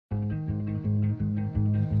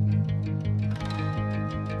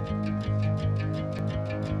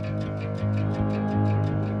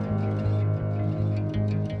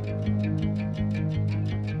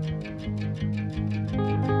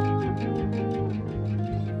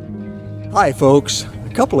Hi folks,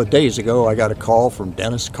 a couple of days ago I got a call from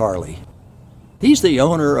Dennis Carley. He's the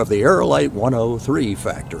owner of the Aerolite 103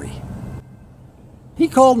 factory. He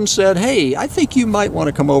called and said, hey, I think you might want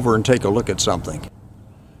to come over and take a look at something.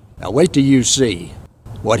 Now wait till you see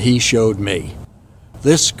what he showed me.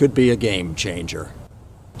 This could be a game changer.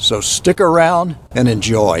 So stick around and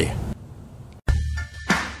enjoy.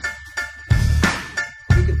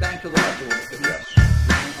 You can bank to the left a little bit, yes.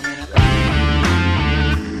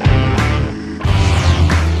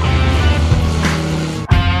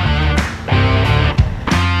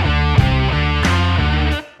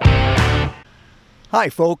 Hi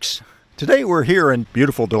folks, today we're here in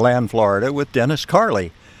beautiful DeLand, Florida with Dennis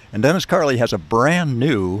Carley. And Dennis Carley has a brand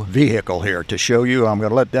new vehicle here to show you. I'm going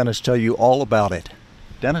to let Dennis tell you all about it.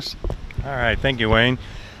 Dennis? All right, thank you, Wayne.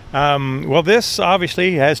 Well, this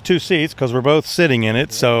obviously has two seats because we're both sitting in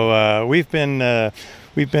it. So we've been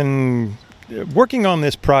working on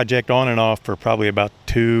this project on and off for probably about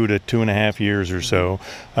 2 to 2.5 years or so.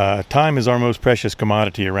 Time is our most precious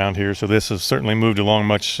commodity around here, so this has certainly moved along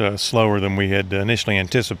much slower than we had initially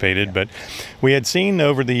anticipated. But we had seen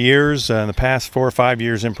over the years, in the past 4 or 5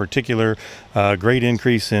 years in particular, a great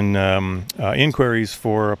increase in inquiries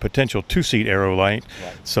for a potential 2-seat Aerolite.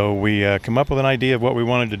 Right. So we come up with an idea of what we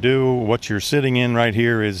wanted to do. What you're sitting in right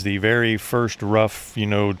here is the very first rough,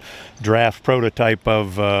 draft prototype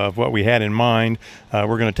of what we had in mind.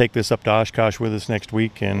 We're going to take this up to Oshkosh with us next week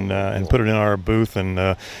and put it in our booth and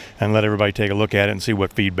let everybody take a look at it and see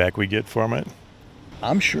what feedback we get from it.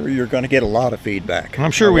 I'm sure you're going to get a lot of feedback. I'm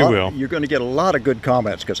sure we will. You're going to get a lot of good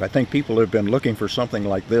comments because I think people have been looking for something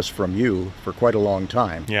like this from you for quite a long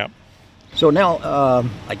time. Yeah. So now,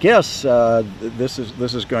 I guess this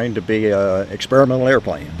is going to be an experimental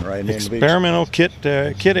airplane, right? Experimental kit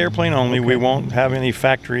airplane only. Okay. We won't have any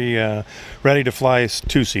factory ready to fly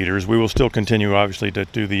 2-seaters. We will still continue, obviously, to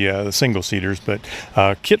do the single-seaters, but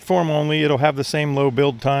kit form only. It'll have the same low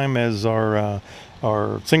build time as our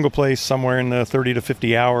single place, somewhere in the 30 to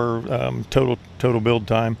 50 hour total build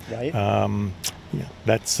time. Right. Yeah,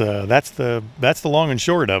 that's the long and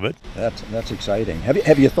short of it. That's exciting.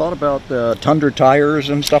 Have you thought about Tundra tires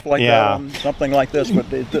and stuff like that? Something like this, but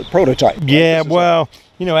the prototype. Right? Yeah, well,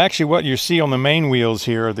 actually what you see on the main wheels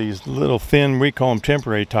here are these little thin, we call them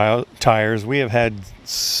temporary tires. We have had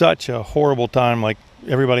such a horrible time, like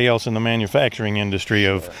everybody else in the manufacturing industry,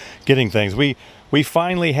 of getting things. We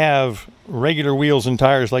finally have regular wheels and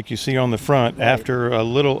tires like you see on the front after a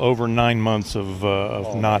little over 9 months of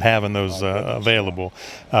not having those available.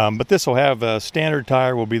 But this will have a standard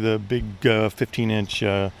tire, will be the big 15-inch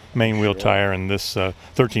main wheel tire, and this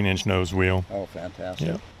 13-inch nose wheel. Oh, fantastic.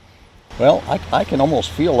 Yeah. Well, I can almost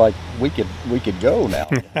feel like we could go now.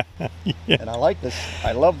 Yeah. And I like this.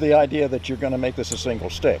 I love the idea that you're going to make this a single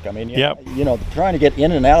stick. I mean, trying to get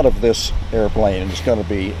in and out of this airplane is going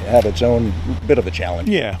to have its own bit of a challenge.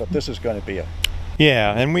 Yeah. But this is going to be a...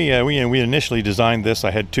 Yeah, and we initially designed this.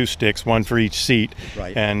 I had 2 sticks, one for each seat.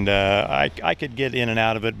 Right. And I could get in and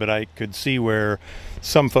out of it, but I could see where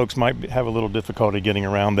some folks might have a little difficulty getting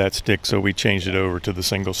around that stick, so we changed it over to the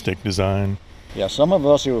single stick design. Yeah, some of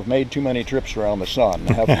us who have made too many trips around the sun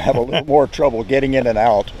have a little more trouble getting in and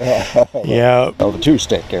out of the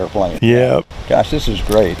 2-stick airplane. Yeah. Gosh, this is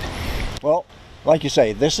great. Well, like you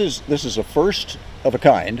say, this is a first of a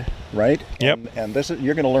kind, right? Yep. And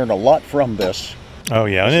you're going to learn a lot from this. Oh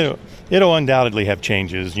yeah, and it'll undoubtedly have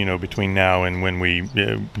changes, between now and when we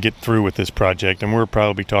get through with this project, and we're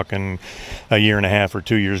probably talking 1.5 years or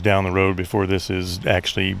 2 years down the road before this is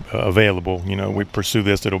actually available. We pursue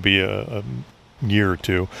this, it'll be a year or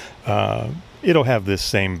two. It'll have this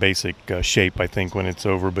same basic shape, I think, when it's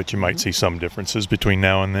over, but you might see some differences between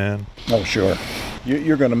now and then. Oh, sure.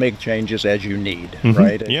 You're going to make changes as you need,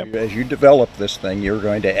 right? As you develop this thing, you're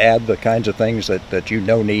going to add the kinds of things that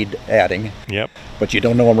need adding. Yep. But you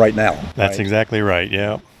don't know them right now. That's exactly right,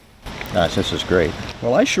 yeah. Gosh, this is great.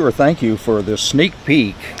 Well, I sure thank you for this sneak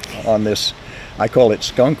peek on this. I call it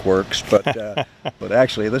Skunk Works, but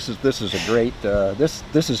actually this is a great.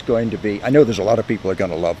 This is going to be. I know there's a lot of people who are going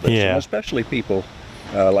to love this, and especially people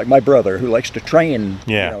like my brother who likes to train.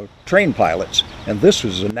 Train pilots, and this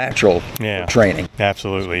is a natural training.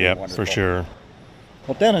 Absolutely, yeah, for sure.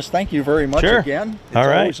 Well, Dennis, thank you very much again. It's all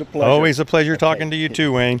right. Always a pleasure. Always a pleasure talking to you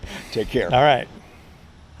too, Wayne. Take care. All right.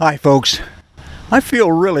 Hi, folks. I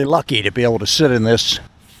feel really lucky to be able to sit in this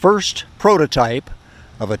first prototype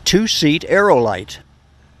of a 2-seat Aerolite.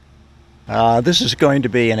 This is going to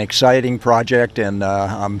be an exciting project, and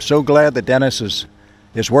I'm so glad that Dennis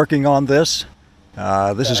is working on this.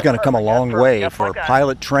 This is going to come a long way for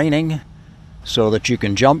pilot training, so that you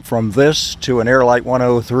can jump from this to an Aerolite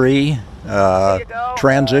 103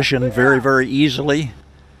 transition very, very easily.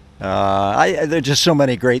 There's just so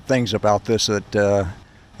many great things about this that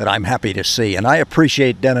I'm happy to see. And I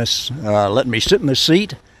appreciate Dennis letting me sit in the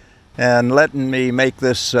seat and letting me make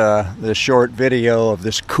this, this short video of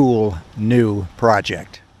this cool new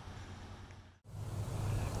project.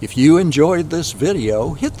 If you enjoyed this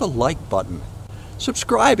video, hit the like button.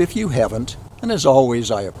 Subscribe if you haven't, and as always,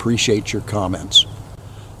 I appreciate your comments.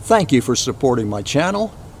 Thank you for supporting my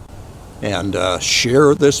channel, and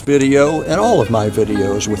share this video and all of my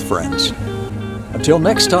videos with friends. Until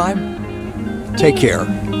next time, take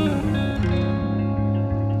care.